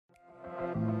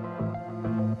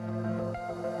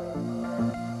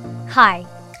Hi,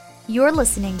 you're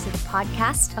listening to the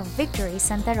podcast of Victory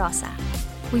Santa Rosa.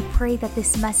 We pray that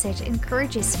this message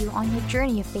encourages you on your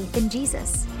journey of faith in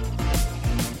Jesus.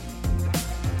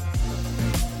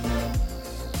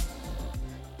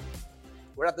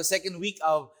 We're at the second week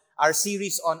of our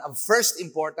series on of first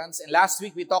importance. And last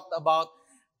week we talked about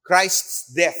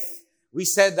Christ's death. We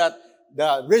said that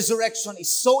the resurrection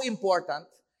is so important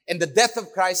and the death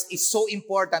of Christ is so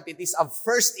important. It is of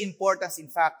first importance, in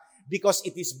fact, because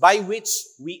it is by which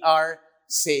we are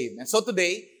saved. And so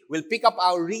today, we'll pick up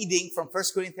our reading from 1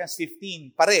 Corinthians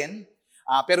 15 pa rin,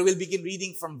 pero we'll begin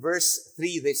reading from verse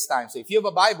 3 this time. So if you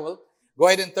have a Bible, go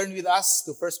ahead and turn with us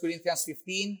to 1 Corinthians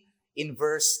 15 in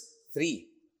verse 3.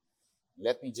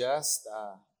 Let me just,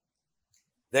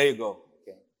 there you go.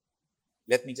 Okay.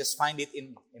 Let me just find it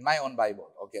in my own Bible.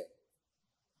 Okay.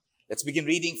 Let's begin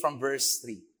reading from verse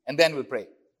 3. And then we'll pray.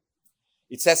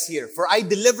 It says here, "For I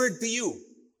delivered to you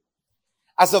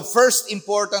as of first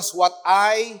importance what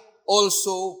I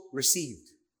also received,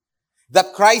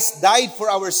 that Christ died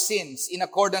for our sins in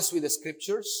accordance with the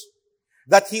Scriptures,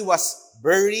 that He was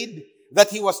buried, that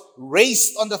He was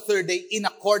raised on the third day in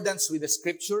accordance with the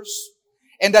Scriptures,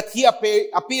 and that He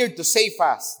appeared to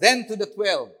Cephas, then to the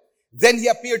 12. Then He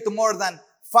appeared to more than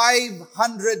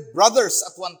 500 brothers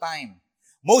at one time,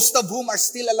 most of whom are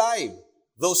still alive,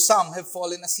 though some have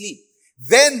fallen asleep.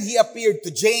 Then He appeared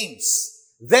to James,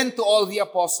 then to all the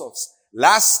apostles.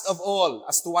 Last of all,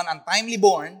 as to one untimely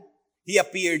born, He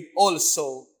appeared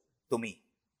also to me."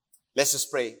 Let's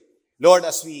just pray. Lord,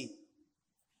 as we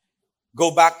go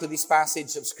back to this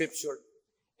passage of Scripture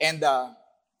and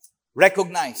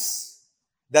recognize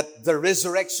that the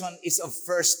resurrection is of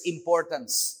first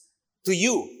importance to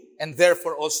you and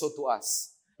therefore also to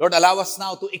us. Lord, allow us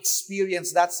now to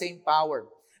experience that same power.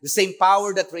 The same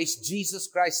power that raised Jesus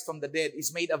Christ from the dead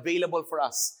is made available for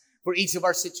us, for each of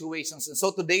our situations. And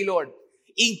so today, Lord,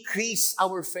 increase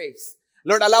our faith.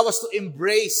 Lord, allow us to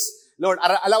embrace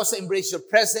your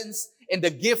presence and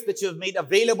the gift that you have made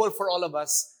available for all of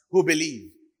us who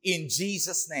believe. In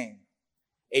Jesus' name,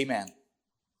 amen.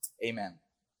 Amen.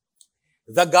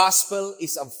 The gospel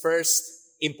is of first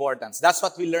importance. That's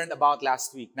what we learned about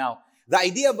last week. Now, the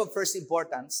idea of first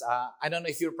importance, I don't know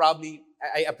if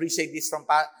I appreciate this from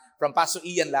Pastor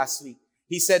Ian last week.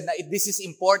 He said that this is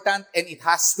important and it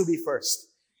has to be first.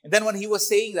 And then when he was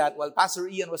saying that, while Pastor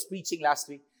Ian was preaching last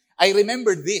week, I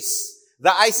remembered this,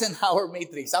 the Eisenhower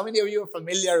matrix. How many of you are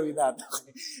familiar with that?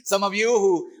 Some of you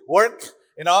who work,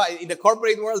 in the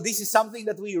corporate world, this is something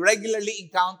that we regularly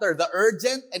encounter, the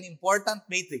urgent and important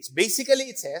matrix. Basically,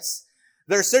 it says,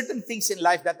 there are certain things in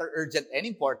life that are urgent and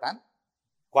important,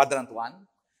 quadrant 1.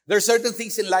 There are certain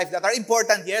things in life that are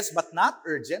important, yes, but not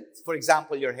urgent. For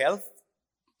example, your health,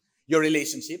 your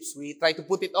relationships. We try to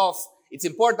put it off. It's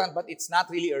important, but it's not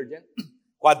really urgent.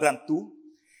 Quadrant 2.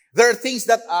 There are things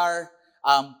that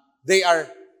they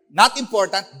are not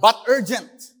important, but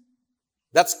urgent.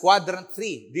 That's quadrant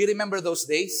 3. Do you remember those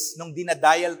days nung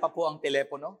dinadial pa po ang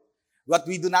telepono? What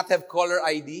we do not have caller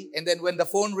ID. And then when the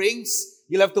phone rings,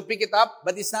 you'll have to pick it up,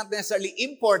 but it's not necessarily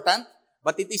important,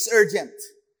 but it is urgent.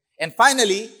 And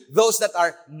finally, those that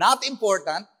are not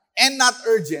important and not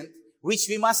urgent, which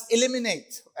we must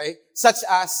eliminate, okay? Such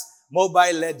as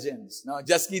Mobile Legends. No,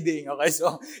 just kidding, okay?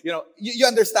 So, you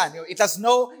understand. It has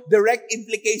no direct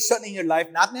implication in your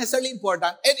life, not necessarily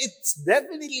important, and it's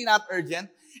definitely not urgent,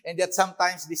 and yet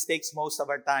sometimes this takes most of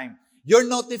our time. Your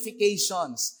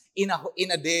notifications in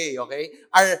a day, okay,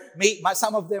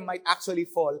 some of them might actually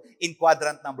fall in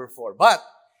quadrant number 4. But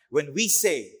when we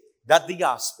say that the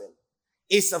gospel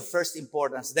is of first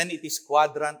importance, then it is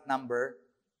quadrant number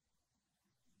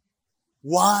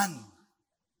 1.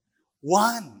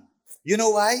 You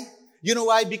know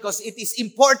why? Because it is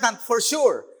important for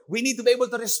sure. We need to be able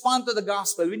to respond to the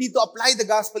gospel. We need to apply the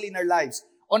gospel in our lives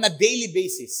on a daily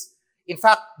basis. In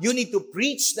fact, you need to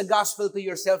preach the gospel to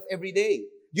yourself every day.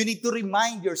 You need to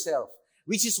remind yourself,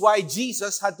 which is why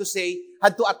Jesus had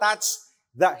to attach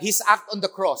his act on the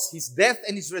cross, his death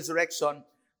and his resurrection,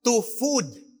 to food,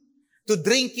 to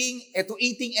drinking, to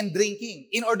eating and drinking,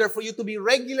 in order for you to be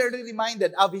regularly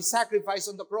reminded of his sacrifice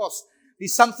on the cross.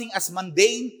 It's something as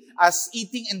mundane as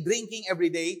eating and drinking every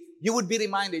day. You would be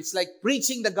reminded. It's like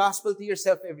preaching the gospel to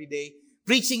yourself every day,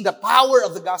 preaching the power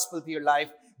of the gospel to your life,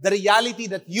 the reality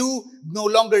that you no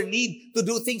longer need to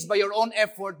do things by your own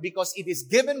effort because it is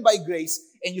given by grace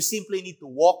and you simply need to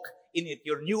walk in it,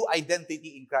 your new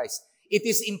identity in Christ. It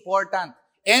is important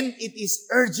and it is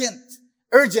urgent.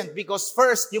 Urgent because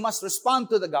first you must respond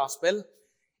to the gospel,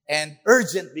 and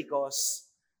urgent because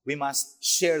we must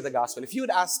share the gospel. If you would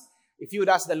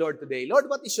ask the Lord today, Lord,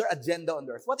 what is your agenda on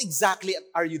earth? What exactly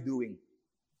are you doing?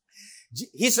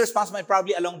 His response might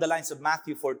probably along the lines of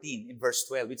Matthew 14 in verse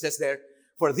 12. It says there,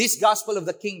 "For this gospel of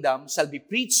the kingdom shall be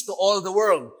preached to all the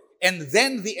world, and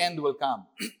then the end will come."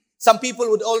 Some people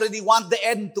would already want the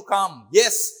end to come.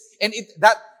 Yes. And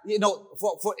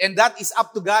and that is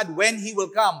up to God when He will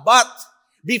come. But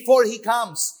before He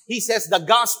comes, He says the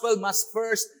gospel must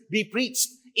first be preached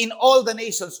in all the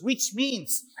nations, which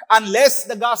means unless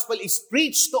the gospel is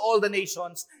preached to all the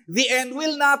nations, the end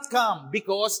will not come,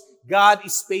 because God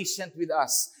is patient with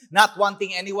us, not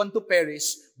wanting anyone to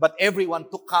perish, but everyone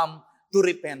to come to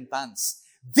repentance.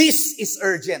 This is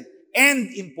urgent and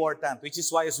important, which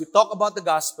is why as we talk about the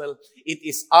gospel, it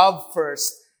is of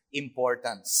first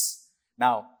importance.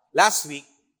 Now, last week,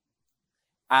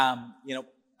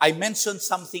 I mentioned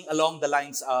something along the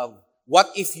lines of,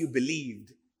 what if you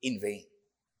believed in vain?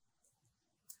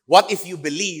 What if you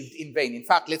believed in vain? In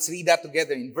fact, let's read that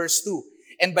together in verse 2.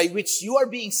 "And by which you are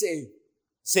being saved,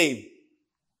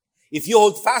 if you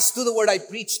hold fast to the word I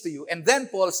preached to you." And then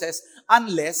Paul says,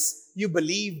 "unless you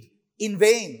believed in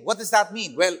vain." What does that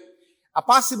mean? Well, a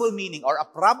possible meaning or a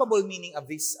probable meaning of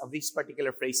this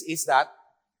particular phrase is that,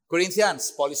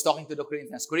 Corinthians, Paul is talking to the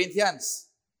Corinthians, "Corinthians,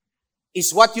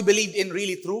 is what you believed in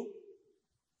really true?"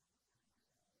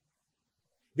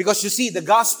 Because you see, the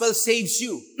gospel saves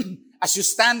you as you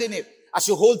stand in it, as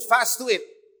you hold fast to it,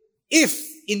 if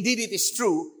indeed it is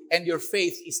true and your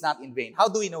faith is not in vain. How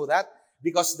do we know that?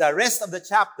 Because the rest of the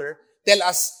chapter tell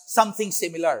us something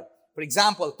similar. For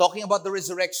example, talking about the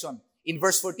resurrection in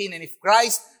verse 14, "And if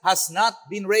Christ has not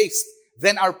been raised,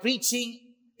 then our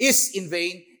preaching is in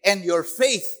vain and your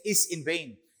faith is in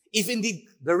vain. If indeed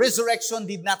the resurrection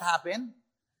did not happen,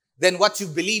 then what you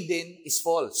believed in is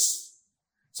false."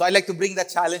 So I'd like to bring that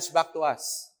challenge back to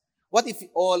us. What if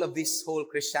all of this whole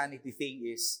Christianity thing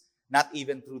is not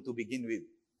even true to begin with?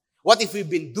 What if we've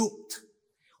been duped?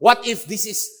 What if this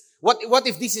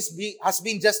has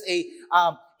been just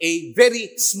a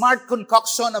very smart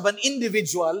concoction of an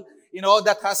individual,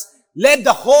 that has led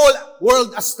the whole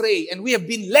world astray, and we have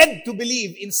been led to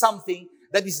believe in something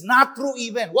that is not true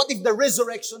even? What if the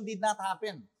resurrection did not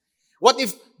happen? What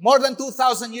if more than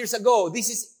 2,000 years ago, this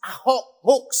is a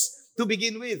hoax to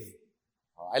begin with?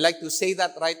 I like to say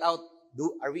that right out.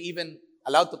 Are we even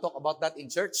allowed to talk about that in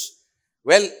church?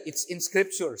 Well, it's in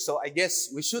Scripture, so I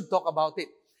guess we should talk about it.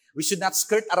 We should not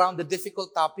skirt around the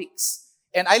difficult topics.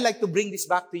 And I like to bring this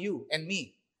back to you and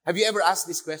me. Have you ever asked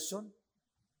this question?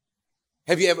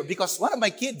 Have you ever? Because one of my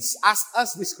kids asked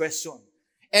us this question.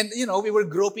 And, we were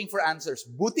groping for answers.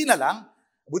 Buti na lang,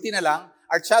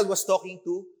 our child was talking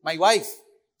to my wife.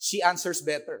 She answers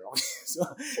better. Okay?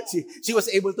 So, she was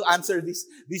able to answer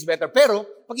this better. Pero,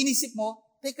 pag inisip mo,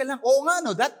 teka lang,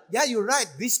 you're right.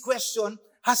 This question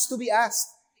has to be asked.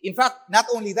 In fact, not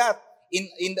only that,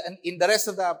 in the rest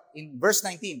of in verse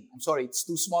 19, I'm sorry, it's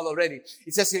too small already.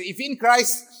 It says here, "If in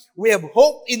Christ we have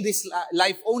hope in this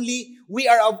life only, we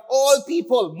are of all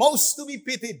people most to be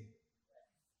pitied."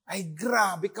 Ay,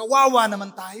 grabe, kawawa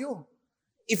naman tayo.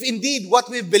 If indeed what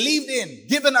we've believed in,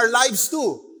 given our lives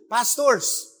to,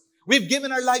 pastors, we've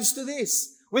given our lives to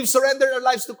this. We've surrendered our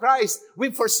lives to Christ.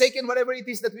 We've forsaken whatever it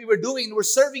is that we were doing. We're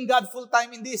serving God full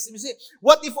time in this. You see,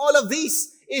 what if all of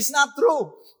this is not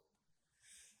true?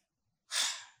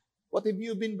 What if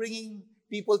you've been bringing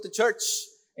people to church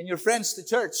and your friends to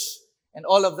church, and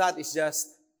all of that is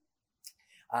just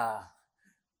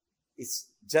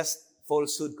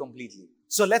falsehood completely?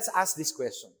 So let's ask this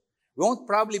question. We won't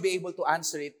probably be able to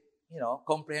answer it,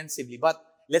 comprehensively, but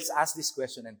let's ask this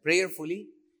question, and prayerfully,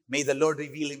 may the Lord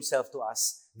reveal Himself to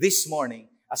us this morning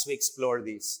as we explore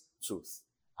this truth.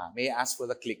 May I ask for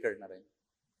the clicker na rin?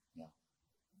 Yeah.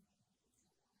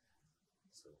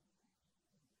 So,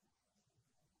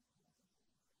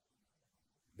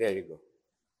 there you go.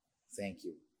 Thank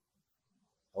you.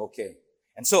 Okay.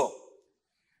 And so,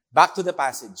 back to the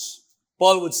passage.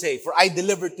 Paul would say, "For I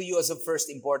delivered to you as of first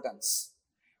importance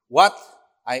what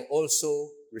I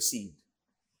also received."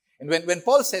 And when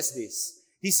Paul says this,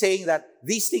 he's saying that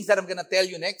these things that I'm going to tell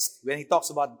you next, when he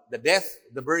talks about the death,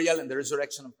 the burial, and the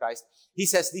resurrection of Christ, he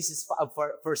says this is of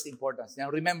first importance. Now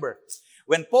remember,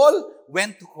 when Paul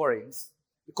went to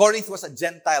Corinth was a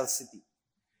Gentile city.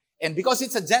 And because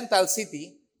it's a Gentile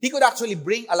city, he could actually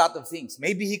bring a lot of things.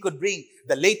 Maybe he could bring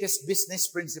the latest business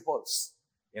principles,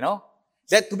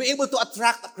 that to be able to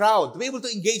attract a crowd, to be able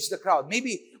to engage the crowd.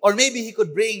 Maybe he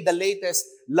could bring the latest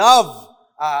love,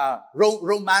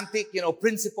 romantic,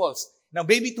 principles. Now,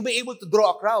 maybe to be able to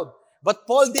draw a crowd. But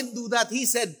Paul didn't do that. He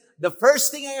said, the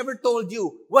first thing I ever told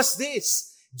you was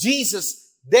this: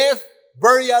 Jesus, death,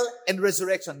 burial, and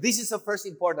resurrection. This is of first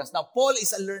importance. Now, Paul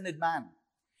is a learned man.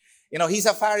 He's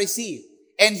a Pharisee.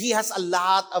 And he has a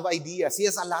lot of ideas. He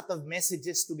has a lot of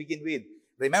messages to begin with.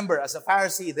 Remember, as a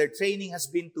Pharisee, their training has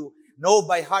been to know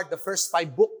by heart the first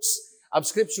 5 books of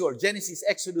Scripture: Genesis,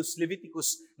 Exodus,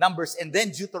 Leviticus, Numbers, and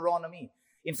then Deuteronomy.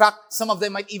 In fact, some of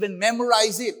them might even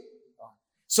memorize it.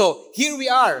 So here we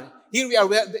are.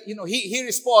 Here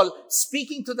is Paul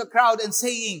speaking to the crowd and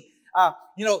saying,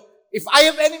 if I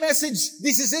have any message,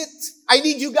 this is it. I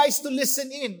need you guys to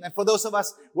listen in. And for those of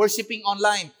us worshiping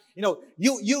online,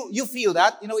 you feel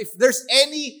that, if there's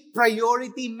any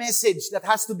priority message that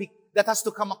has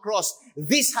to come across,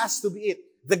 this has to be it.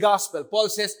 The gospel. Paul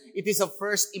says it is of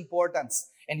first importance.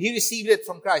 And he received it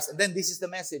from Christ. And then this is the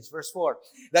message, verse 4,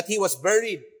 that he was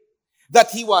buried,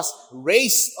 that he was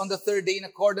raised on the 3rd day in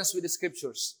accordance with the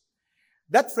Scriptures.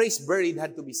 That phrase buried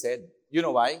had to be said. You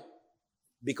know why?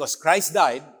 Because Christ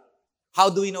died. How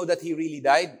do we know that he really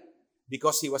died?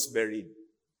 Because he was buried.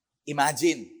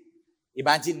 Imagine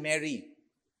Mary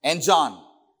and John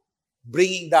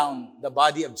bringing down the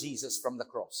body of Jesus from the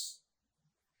cross.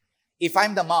 If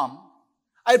I'm the mom,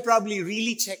 I'd probably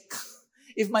really check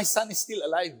if my son is still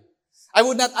alive. I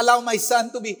would not allow my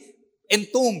son to be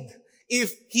entombed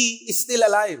if he is still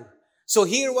alive. So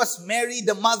here was Mary,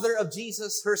 the mother of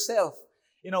Jesus herself.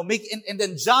 And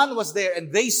then John was there,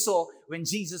 and they saw when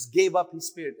Jesus gave up his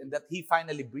spirit and that he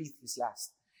finally breathed his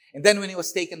last. And then when he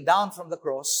was taken down from the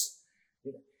cross,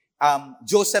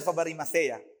 Joseph of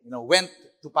Arimathea, went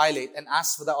to Pilate and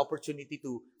asked for the opportunity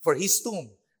for his tomb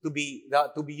to be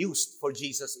used for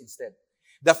Jesus instead.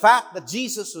 The fact that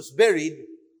Jesus was buried,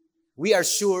 we are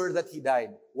sure that he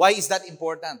died. Why is that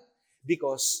important?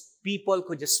 Because people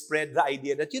could just spread the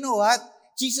idea that,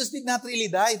 Jesus did not really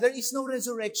die. There is no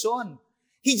resurrection.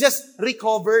 He just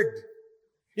recovered.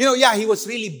 He was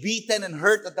really beaten and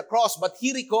hurt at the cross, but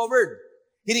he recovered.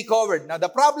 He recovered. Now, the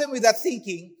problem with that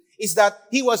thinking is that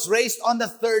he was raised on the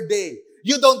 3rd day.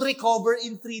 You don't recover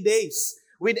in 3 days.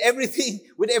 With everything,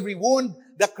 with every wound,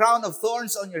 the crown of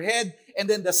thorns on your head, and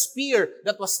then the spear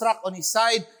that was struck on his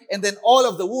side, and then all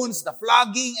of the wounds, the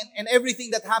flogging, and everything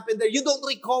that happened there. You don't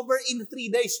recover in 3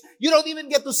 days. You don't even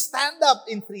get to stand up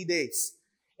in 3 days.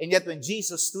 And yet when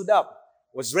Jesus stood up,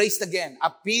 was raised again,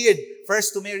 appeared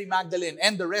first to Mary Magdalene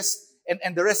and the rest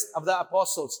of the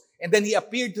apostles. And then he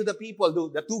appeared to the people,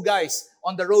 the 2 guys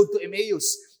on the road to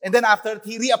Emmaus. And then after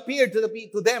he reappeared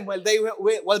to them while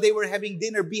they were having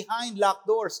dinner behind locked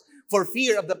doors for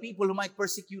fear of the people who might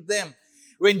persecute them.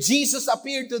 When Jesus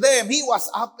appeared to them, he was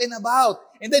up and about.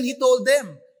 And then he told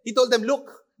them, look.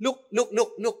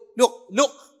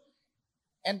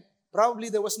 And probably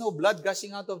there was no blood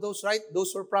gushing out of those, right?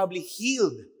 Those were probably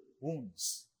healed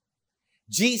wounds.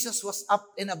 Jesus was up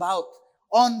and about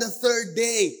on the 3rd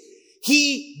day.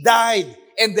 He died,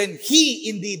 and then he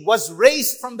indeed was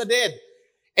raised from the dead.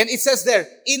 And it says there,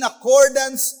 in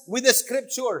accordance with the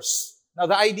Scriptures. Now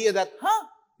the idea that,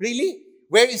 really?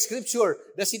 Where in Scripture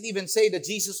does it even say that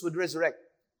Jesus would resurrect?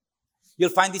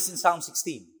 You'll find this in Psalm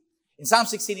 16. In Psalm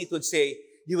 16 it would say,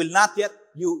 you will not let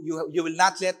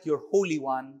your Holy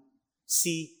One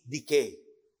see decay.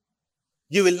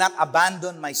 You will not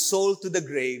abandon my soul to the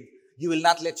grave. You will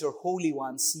not let your Holy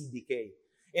One see decay.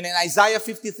 And in Isaiah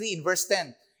 53, in verse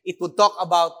 10, it would talk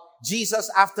about Jesus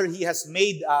after he has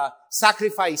made a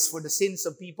sacrifice for the sins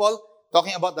of people,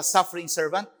 talking about the suffering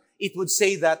servant. It would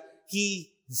say that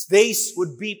his days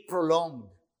would be prolonged.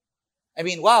 I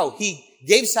mean, wow, he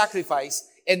gave sacrifice,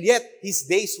 and yet his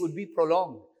days would be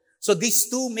prolonged. So these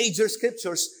 2 major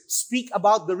scriptures speak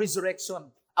about the resurrection,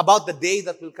 about the day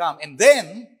that will come. And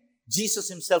then Jesus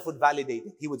himself would validate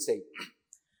it. He would say,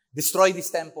 destroy this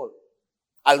temple.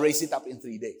 I'll raise it up in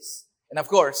 3 days. And of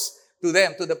course, to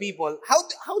the people,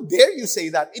 how dare you say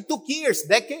that? It took years,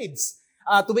 decades,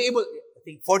 to be able, I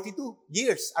think 42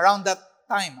 years around that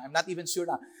time. I'm not even sure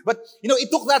now. But,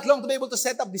 it took that long to be able to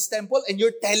set up this temple, and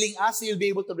you're telling us you'll be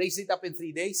able to raise it up in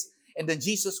 3 days? And then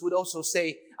Jesus would also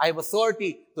say, I have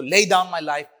authority to lay down my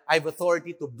life. I have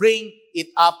authority to bring it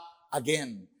up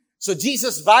again. So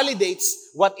Jesus validates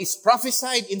what is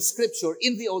prophesied in Scripture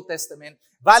in the Old Testament,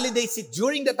 validates it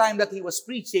during the time that he was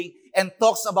preaching, and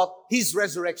talks about his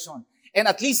resurrection. And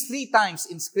at least 3 times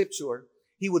in Scripture,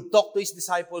 he would talk to his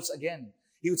disciples again.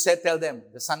 He would tell them,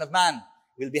 the Son of Man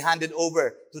will be handed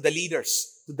over to the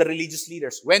leaders, to the religious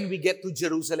leaders, when we get to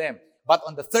Jerusalem. But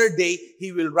on the 3rd day,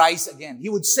 he will rise again. He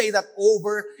would say that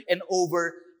over and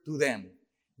over to them.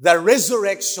 The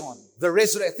resurrection.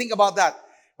 Think about that.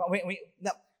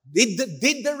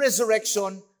 Did the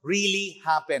resurrection really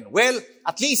happen? Well,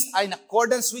 at least in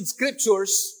accordance with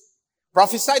Scriptures,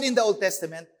 prophesied in the Old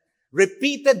Testament,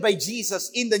 repeated by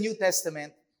Jesus in the New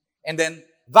Testament, and then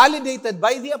validated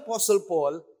by the Apostle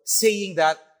Paul, saying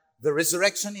that the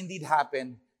resurrection indeed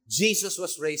happened Jesus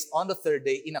was raised on the third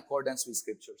day in accordance with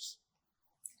Scriptures.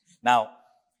 Now,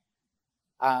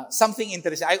 something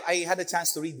interesting. I had a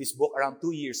chance to read this book around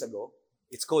 2 years ago.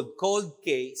 It's called Cold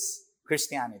Case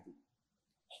Christianity.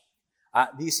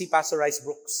 Do you see Pastor Rice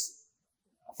Brook's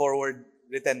forward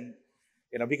written?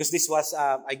 Because this was,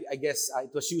 I guess,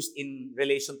 it was used in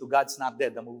relation to God's Not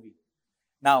Dead, the movie.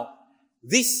 Now,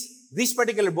 this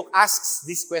particular book asks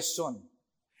this question.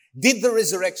 Did the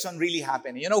resurrection really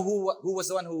happen? You know who was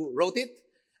the one who wrote it?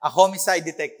 A homicide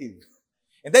detective.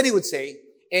 And then he would say,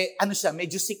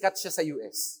 medyo sikat siya sa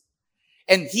US.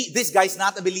 And this guy's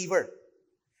not a believer.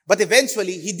 But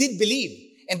eventually, he did believe.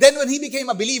 And then when he became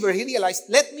a believer, he realized,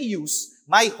 let me use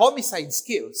my homicide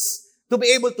skills to be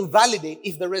able to validate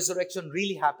if the resurrection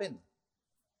really happened.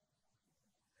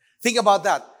 Think about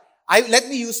that. Let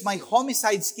me use my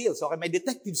homicide skills, my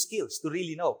detective skills to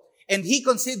really know. And he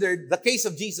considered the case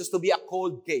of Jesus to be a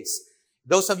cold case.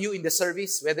 Those of you in the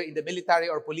service, whether in the military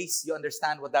or police, you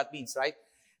understand what that means, right?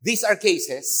 These are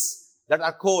cases that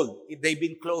are cold. They've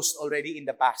been closed already in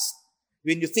the past.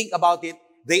 When you think about it,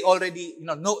 they already,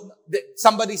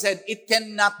 somebody said it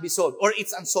cannot be solved or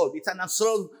it's unsolved. It's an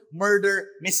unsolved murder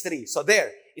mystery. So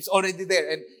it's already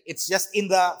there and it's just in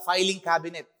the filing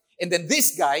cabinet. And then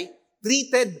this guy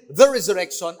treated the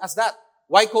resurrection as that.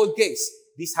 Why cold case?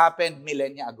 This happened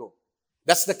millennia ago.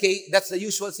 That's the case. That's the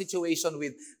usual situation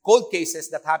with cold cases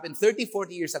that happened 30,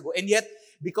 40 years ago. And yet,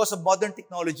 because of modern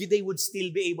technology, they would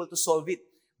still be able to solve it.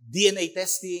 DNA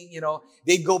testing,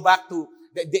 they go back to,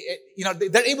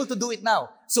 they're able to do it now.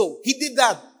 So he did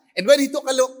that. And when he took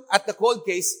a look at the cold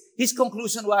case, his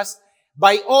conclusion was,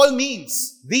 by all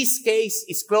means, this case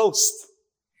is closed.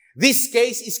 This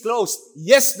case is closed.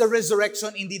 Yes, the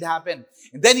resurrection indeed happened.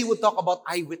 And then he would talk about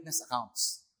eyewitness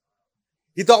accounts.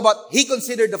 He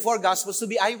considered the 4 Gospels to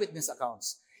be eyewitness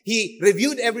accounts. He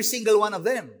reviewed every single one of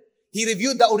them. He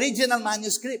reviewed the original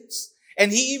manuscripts.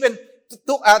 And he even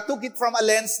took it from a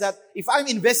lens that if I'm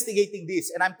investigating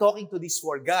this and I'm talking to these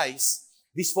 4 guys,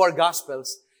 these 4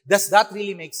 Gospels, does that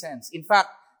really make sense? In fact,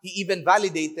 he even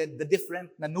validated the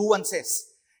different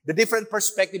nuances, the different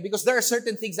perspective, because there are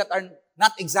certain things that are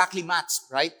not exactly matched,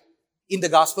 right? In the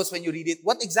Gospels, when you read it,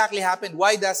 what exactly happened?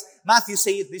 Why does Matthew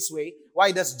say it this way?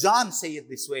 Why does John say it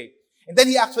this way? And then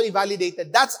he actually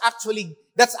validated that's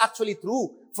actually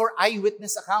true for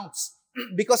eyewitness accounts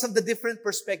because of the different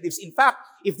perspectives. In fact,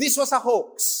 if this was a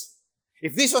hoax,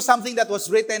 if this was something that was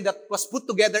written, that was put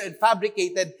together and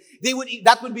fabricated,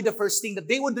 that would be the first thing that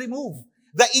they would remove,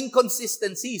 the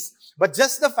inconsistencies. But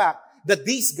just the fact that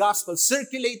these Gospels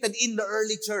circulated in the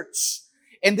early church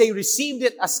and they received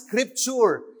it as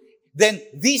scripture, then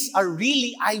these are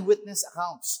really eyewitness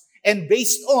accounts. And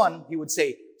based on, he would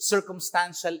say,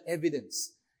 circumstantial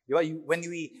evidence. When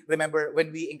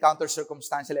we encounter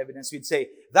circumstantial evidence, we'd say,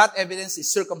 that evidence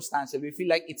is circumstantial. We feel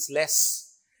like it's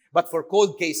less. But for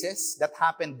cold cases that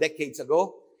happened decades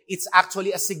ago, it's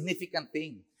actually a significant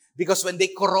thing. Because when they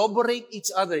corroborate each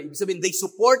other, when they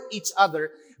support each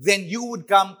other, then you would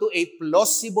come to a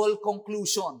plausible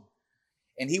conclusion.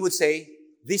 And he would say,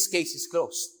 this case is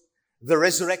closed. The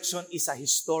resurrection is a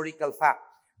historical fact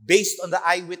based on the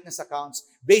eyewitness accounts,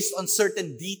 based on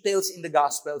certain details in the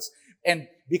Gospels. And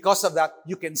because of that,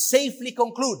 you can safely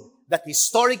conclude that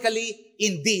historically,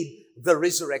 indeed, the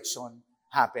resurrection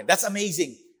happened. That's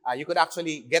amazing. You could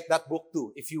actually get that book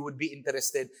too if you would be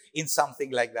interested in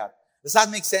something like that. Does that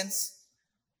make sense?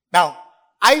 Now,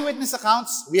 eyewitness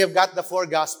accounts, we have got the 4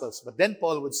 Gospels. But then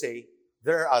Paul would say,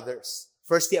 there are others.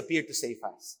 First, he appeared to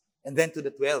Cephas, and then to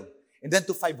the 12. And then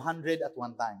to 500 at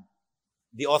one time.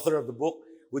 The author of the book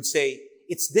would say,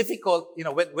 it's difficult,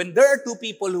 when there are 2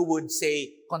 people who would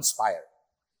say,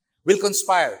 will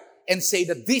conspire and say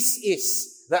that this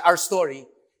is our story,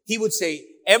 he would say,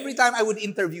 every time I would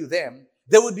interview them,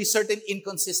 there would be certain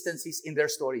inconsistencies in their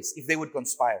stories if they would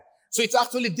conspire. So it's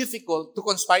actually difficult to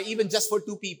conspire even just for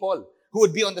 2 people who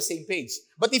would be on the same page.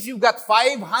 But if you've got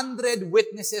 500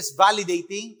 witnesses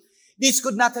validating, this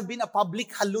could not have been a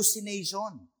public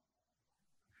hallucination.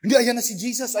 Hindi, ayan na si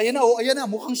Jesus. Ayan na,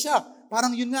 mukhang siya.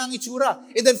 Parang yun nga ang itsura.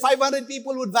 And then 500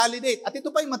 people would validate. At ito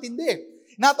pa yung matindi.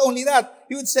 Not only that,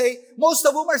 he would say, most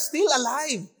of whom are still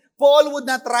alive. Paul would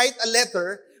not write a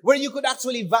letter where you could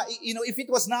actually, if it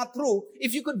was not true,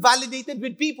 if you could validate it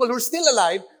with people who are still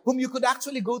alive, whom you could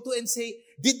actually go to and say,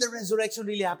 did the resurrection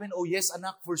really happen? Oh yes,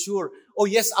 anak, for sure. Oh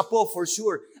yes, apo, for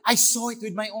sure. I saw it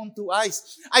with my own 2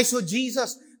 eyes. I saw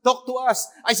Jesus talk to us.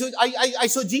 I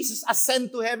saw Jesus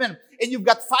ascend to heaven. And you've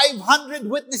got 500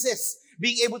 witnesses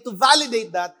being able to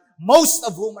validate that, most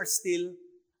of whom are still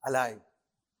alive.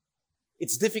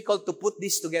 It's difficult to put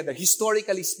this together,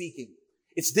 historically speaking.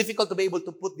 It's difficult to be able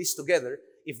to put this together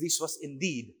if this was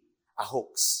indeed a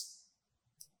hoax.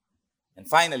 And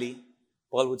finally,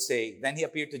 Paul would say, then he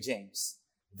appeared to James,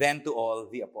 then to all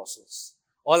the apostles.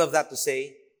 All of that to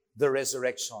say, the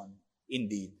resurrection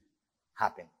indeed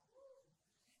happened.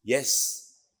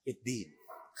 Yes, it did.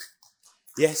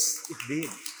 Yes, it did.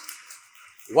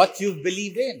 What you've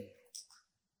believed in,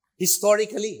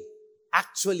 historically,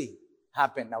 actually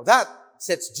happened. Now that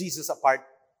sets Jesus apart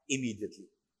immediately.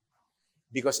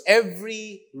 Because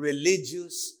every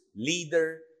religious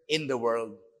leader in the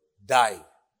world died.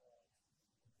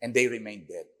 And they remained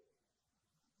dead.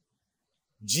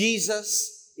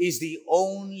 Jesus is the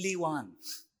only one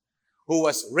who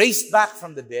was raised back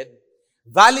from the dead,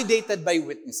 validated by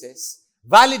witnesses,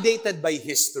 validated by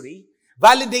history,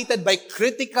 validated by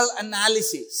critical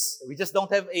analysis. We just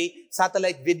don't have a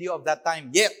satellite video of that time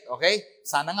yet, okay?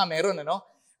 Sana nga meron, ano?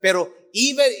 Pero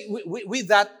even with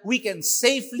that, we can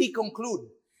safely conclude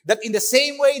that in the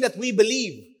same way that we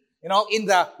believe, in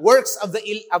the works of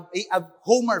of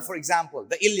Homer, for example,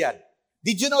 the Iliad.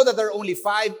 Did you know that there are only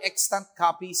 5 extant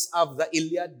copies of the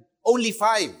Iliad? Only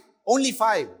 5. Only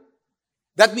 5.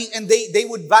 That means, and they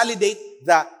would validate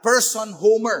the person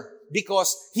Homer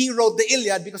because he wrote the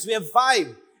Iliad because we have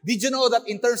 5. Did you know that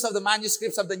in terms of the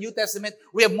manuscripts of the New Testament,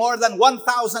 we have more than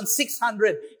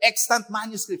 1,600 extant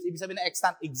manuscripts? Ibig sabihin na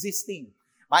extant, existing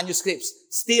manuscripts,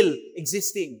 still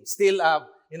existing, still,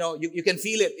 you can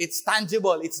feel it. It's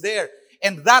tangible. It's there.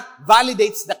 And that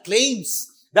validates the claims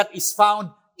that is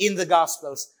found in the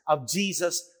Gospels of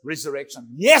Jesus' resurrection.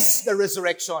 Yes, the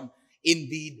resurrection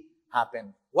indeed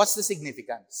happened. What's the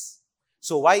significance?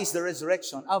 So why is the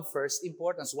resurrection of first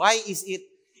importance? Why is it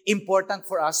important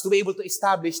for us to be able to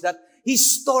establish that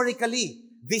historically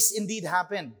this indeed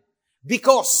happened?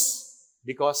 Because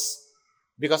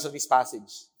of this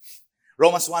passage.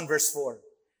 Romans 1 verse 4.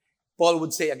 Paul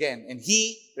would say again, and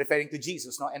he, referring to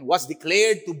Jesus, and was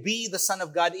declared to be the Son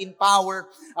of God in power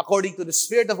according to the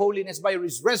Spirit of holiness by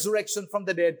his resurrection from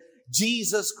the dead,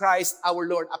 Jesus Christ our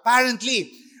Lord.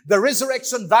 Apparently, the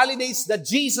resurrection validates that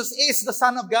Jesus is the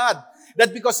Son of God.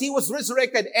 That because he was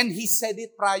resurrected, and he said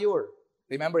it prior.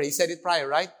 Remember, he said it prior,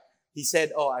 right? He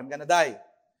said, I'm gonna die.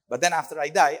 But then after I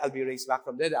die, I'll be raised back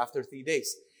from the dead after 3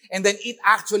 days. And then it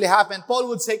actually happened. Paul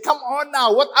would say, come on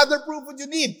now, what other proof would you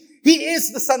need? He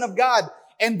is the Son of God.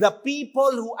 And the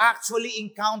people who actually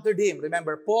encountered him,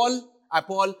 remember, Paul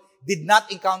did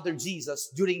not encounter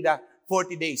Jesus during the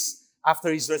 40 days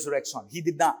after his resurrection. He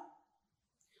did not.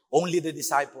 Only the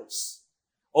disciples.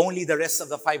 Only the rest of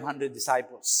the 500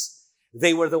 disciples.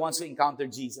 They were the ones who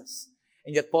encountered Jesus.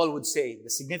 And yet Paul would say, the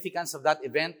significance of that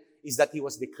event is that he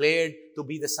was declared to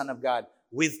be the Son of God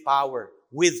with power.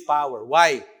 With power.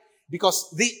 Why?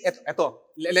 Because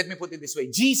let me put it this way.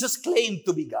 Jesus claimed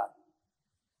to be God.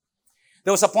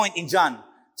 There was a point in John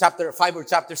chapter 5 or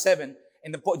chapter 7,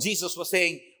 and Jesus was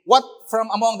saying, what from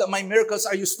among my miracles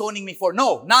are you stoning me for?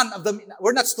 No, none of them.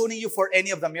 We're not stoning you for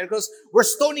any of the miracles. We're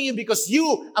stoning you because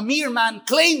you, a mere man,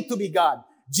 claim to be God.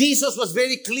 Jesus was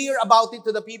very clear about it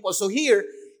to the people. So here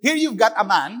you've got a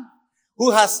man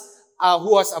who has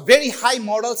a very high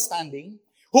moral standing,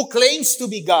 who claims to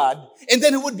be God, and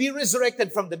then who would be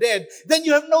resurrected from the dead. Then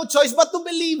you have no choice but to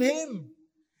believe him.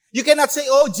 You cannot say,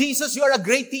 Jesus, you are a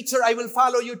great teacher. I will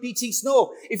follow your teachings.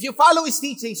 No. If you follow his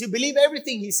teachings, you believe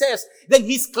everything he says, then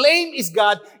his claim is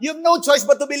God. You have no choice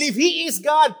but to believe he is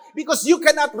God because you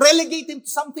cannot relegate him to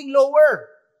something lower.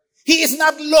 He is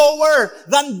not lower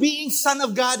than being Son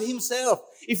of God himself.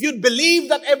 If you believe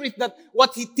that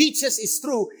what he teaches is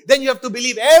true, then you have to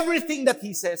believe everything that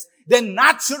he says. Then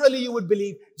naturally you would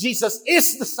believe Jesus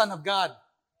is the Son of God.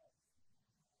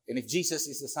 And if Jesus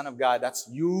is the Son of God, that's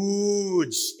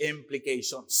huge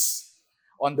implications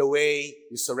on the way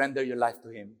you surrender your life to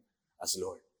him as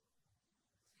Lord.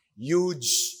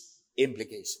 Huge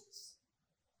implications.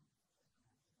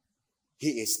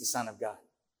 He is the Son of God.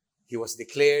 He was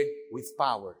declared with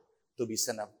power to be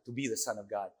the Son of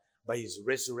God by his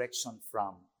resurrection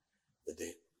from the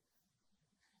dead.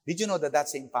 Did you know that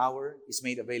same power is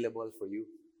made available for you?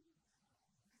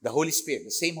 The Holy Spirit,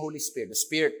 the same Holy Spirit, the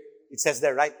Spirit, it says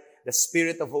there, right? The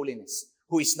Spirit of holiness,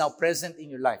 who is now present in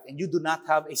your life. And you do not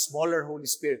have a smaller Holy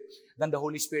Spirit than the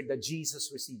Holy Spirit that Jesus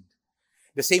received.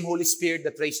 The same Holy Spirit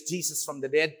that raised Jesus from the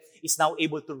dead is now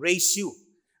able to raise your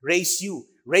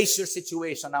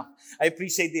situation. Now, I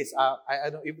appreciate this.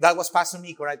 That was Pastor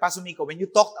Miko, right? Pastor Miko, when you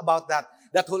talked about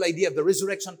that whole idea of the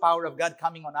resurrection power of God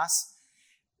coming on us,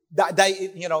 the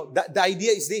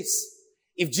idea is this.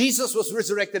 If Jesus was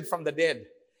resurrected from the dead,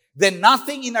 then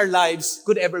nothing in our lives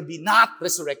could ever be not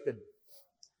resurrected.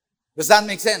 Does that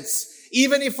make sense?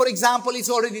 Even if, for example, it's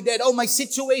already dead. My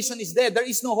situation is dead. There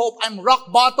is no hope. I'm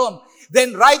rock bottom.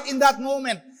 Then right in that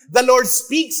moment, The Lord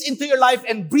speaks into your life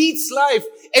and breathes life.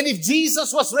 And if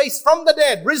Jesus was raised from the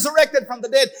dead, resurrected from the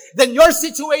dead, then your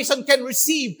situation can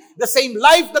receive the same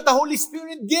life that the Holy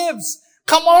Spirit gives.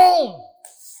 Come on!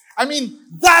 I mean,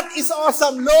 that is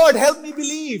awesome. Lord, help me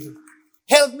believe.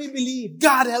 Help me believe.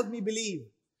 God, help me believe.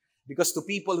 Because to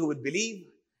people who would believe,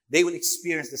 they will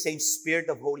experience the same spirit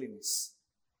of holiness,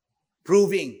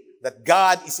 proving that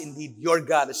God is indeed your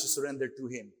God as you surrender to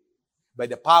Him by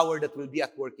the power that will be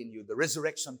at work in you, the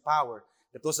resurrection power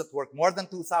that was at work more than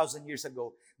 2,000 years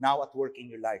ago, now at work in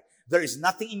your life. There is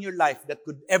nothing in your life that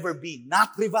could ever be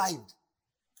not revived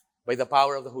by the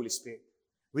power of the Holy Spirit.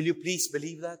 Will you please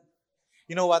believe that?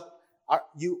 You know what?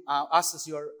 Us as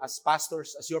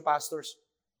your pastors,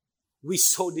 we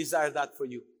so desire that for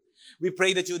you. We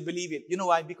pray that you would believe it. You know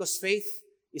why? Because faith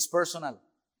is personal.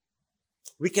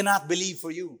 We cannot believe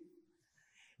for you.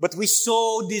 But we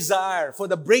so desire for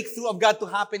the breakthrough of God to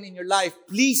happen in your life.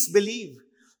 Please believe.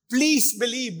 Please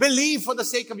believe. Believe for the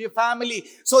sake of your family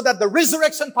so that the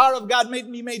resurrection power of God may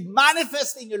be made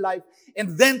manifest in your life,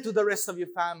 and then to the rest of your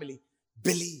family.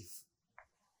 Believe.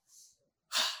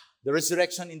 The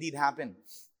resurrection indeed happened.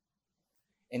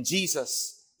 And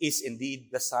Jesus is indeed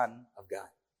the Son of God.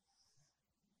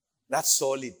 That's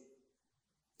solid.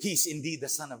 He is indeed the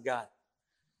Son of God.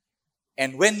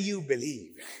 And when you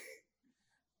believe,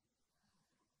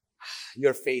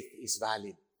 your faith is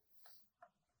valid.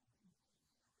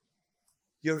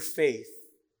 Your faith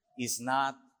is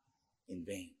not in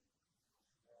vain.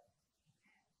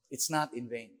 It's not in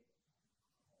vain.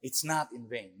 It's not in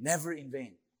vain. Never in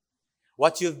vain.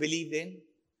 What you've believed in,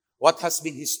 what has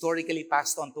been historically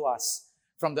passed on to us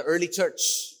from the early church,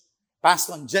 passed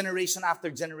on generation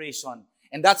after generation,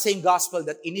 and that same gospel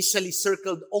that initially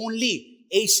circled only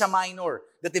Asia Minor,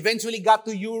 that eventually got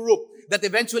to Europe, that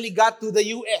eventually got to the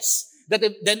US, that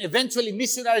then eventually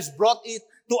missionaries brought it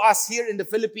to us here in the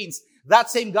Philippines. That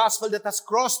same gospel that has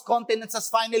crossed continents has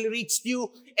finally reached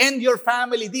you and your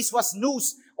family. This was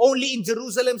news only in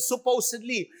Jerusalem,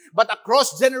 supposedly. But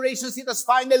across generations, it has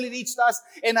finally reached us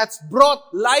and has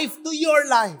brought life to your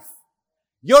life.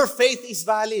 Your faith is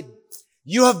valid.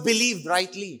 You have believed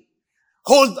rightly.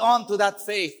 Hold on to that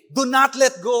faith. Do not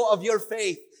let go of your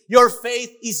faith. Your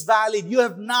faith is valid. You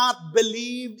have not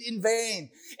believed in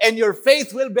vain. And your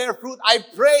faith will bear fruit. I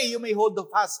pray you may hold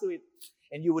fast to it.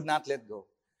 And you would not let go.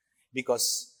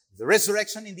 Because the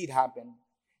resurrection indeed happened.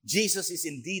 Jesus is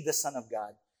indeed the Son of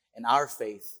God. And our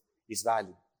faith is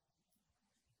valid.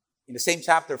 In the same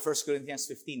chapter, 1 Corinthians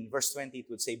 15, verse 20, it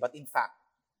would say, but in fact,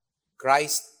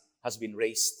 Christ has been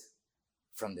raised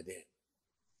from the dead.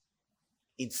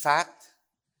 In fact,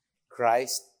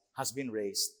 Christ has been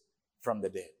raised from the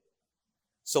dead.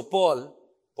 So Paul,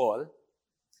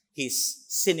 his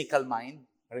cynical mind,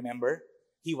 remember,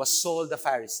 he was Saul the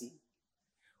Pharisee,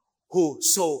 who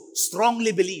so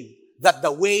strongly believed that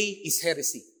the way is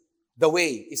heresy. The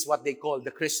way is what they call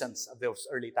the Christians of those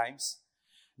early times.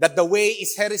 That the way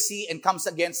is heresy and comes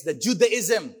against the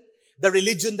Judaism, the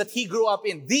religion that he grew up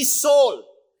in. This Saul,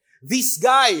 this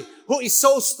guy who is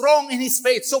so strong in his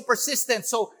faith, so persistent,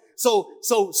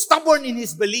 so stubborn in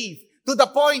his belief, to the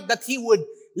point that he would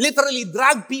literally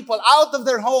drag people out of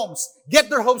their homes, get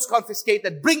their homes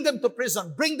confiscated, bring them to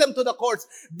prison, bring them to the courts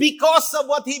because of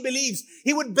what he believes.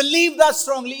 He would believe that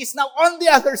strongly. He's now on the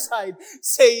other side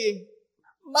saying,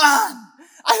 man,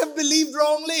 I have believed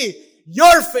wrongly.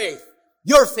 Your faith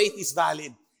is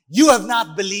valid. You have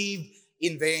not believed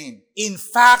in vain. In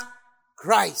fact,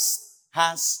 Christ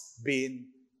has been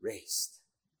raised.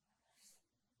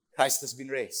 Christ has been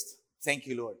raised. Thank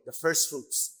you, Lord. The first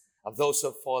fruits of those who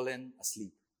have fallen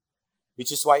asleep.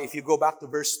 Which is why if you go back to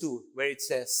verse 2, where it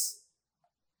says,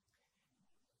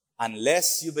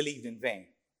 unless you believed in vain.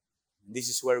 And this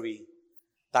is where we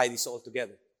tie this all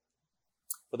together.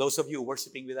 For those of you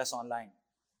worshiping with us online,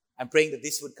 I'm praying that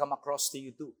this would come across to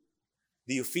you too.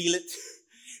 Do you feel it?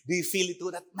 Do you feel it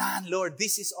too? That, man, Lord,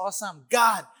 this is awesome.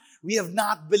 God, we have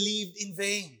not believed in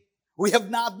vain. We have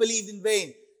not believed in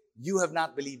vain. You have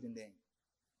not believed in vain.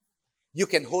 You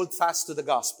can hold fast to the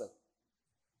gospel.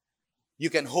 You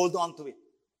can hold on to it.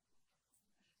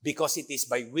 Because it is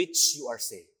by which you are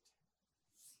saved.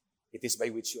 It is by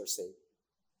which you are saved.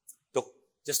 So,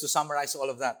 just to summarize all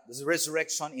of that, the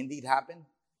resurrection indeed happened.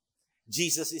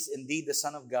 Jesus is indeed the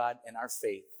Son of God, and our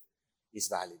faith is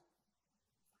valid.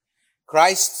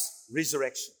 Christ's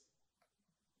resurrection,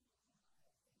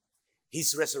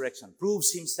 His resurrection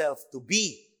proves Himself to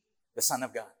be the Son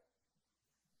of God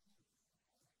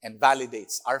and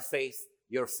validates our faith,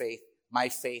 your faith, my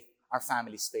faith, our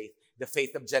family's faith, the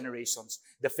faith of generations,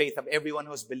 the faith of everyone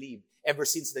who has believed ever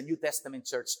since the New Testament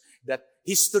church, that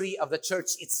history of the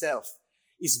church itself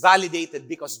is validated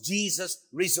because Jesus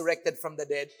resurrected from the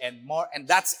dead and more, and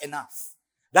that's enough.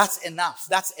 That's enough.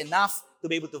 That's enough to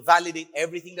be able to validate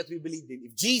everything that we believed in.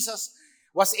 If Jesus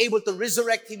was able to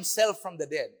resurrect himself from the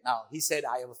dead, now he said,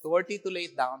 I have authority to lay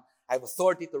it down, I have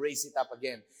authority to raise it up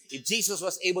again. If Jesus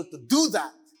was able to do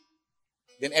that,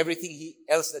 then everything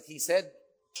else that he said,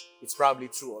 it's probably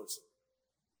true also.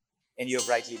 And you have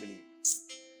rightly believed.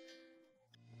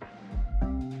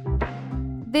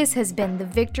 This has been the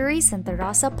Victory Santa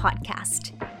Rosa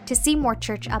podcast. To see more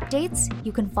church updates,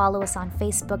 you can follow us on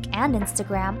Facebook and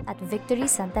Instagram at Victory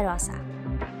Santa Rosa.